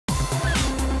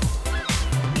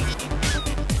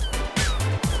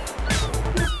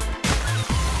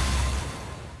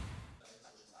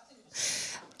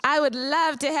would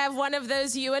love to have one of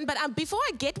those, Ewan. But before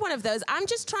I get one of those, I'm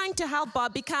just trying to help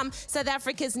Bob become South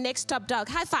Africa's next top dog.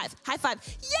 High five, high five.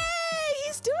 Yay!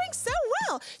 He's doing so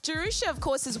well. Jerusha, of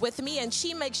course, is with me, and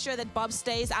she makes sure that Bob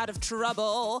stays out of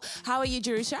trouble. How are you,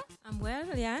 Jerusha? I'm well,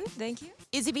 Leanne. Thank you.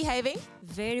 Is he behaving?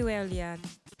 Very well, Leanne.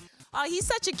 Oh, he's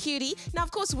such a cutie. Now,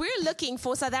 of course, we're looking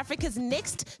for South Africa's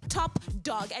next top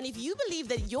dog. And if you believe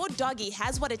that your doggy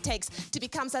has what it takes to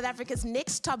become South Africa's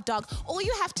next top dog, all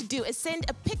you have to do is send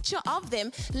a picture of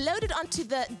them, load it onto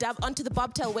the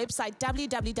Bobtail website,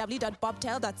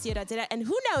 www.bobtail.co.za. And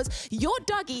who knows, your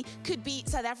doggy could be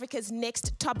South Africa's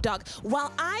next top dog.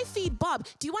 While I feed Bob,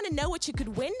 do you want to know what you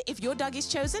could win if your dog is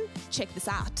chosen? Check this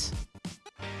out.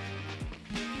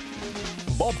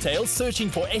 Bobtail searching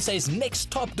for SA's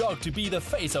next top dog to be the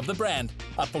face of the brand.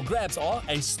 Up for grabs are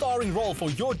a starring role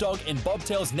for your dog in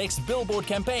Bobtail's next billboard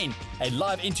campaign, a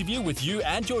live interview with you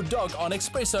and your dog on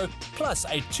Expresso, plus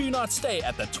a 2-night stay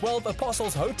at the 12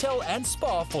 Apostles Hotel and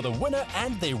Spa for the winner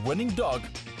and their winning dog.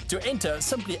 To enter,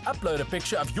 simply upload a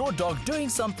picture of your dog doing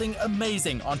something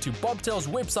amazing onto Bobtail's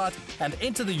website and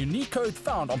enter the unique code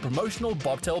found on promotional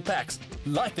Bobtail packs.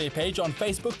 Like their page on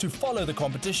Facebook to follow the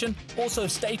competition. Also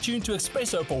stay tuned to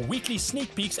Expresso for weekly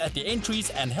sneak peeks at the entries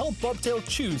and help Bobtail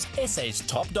choose SA's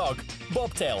top dog.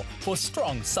 Bobtail, for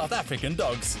strong South African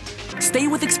dogs. Stay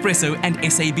with Expresso and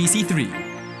SABC3.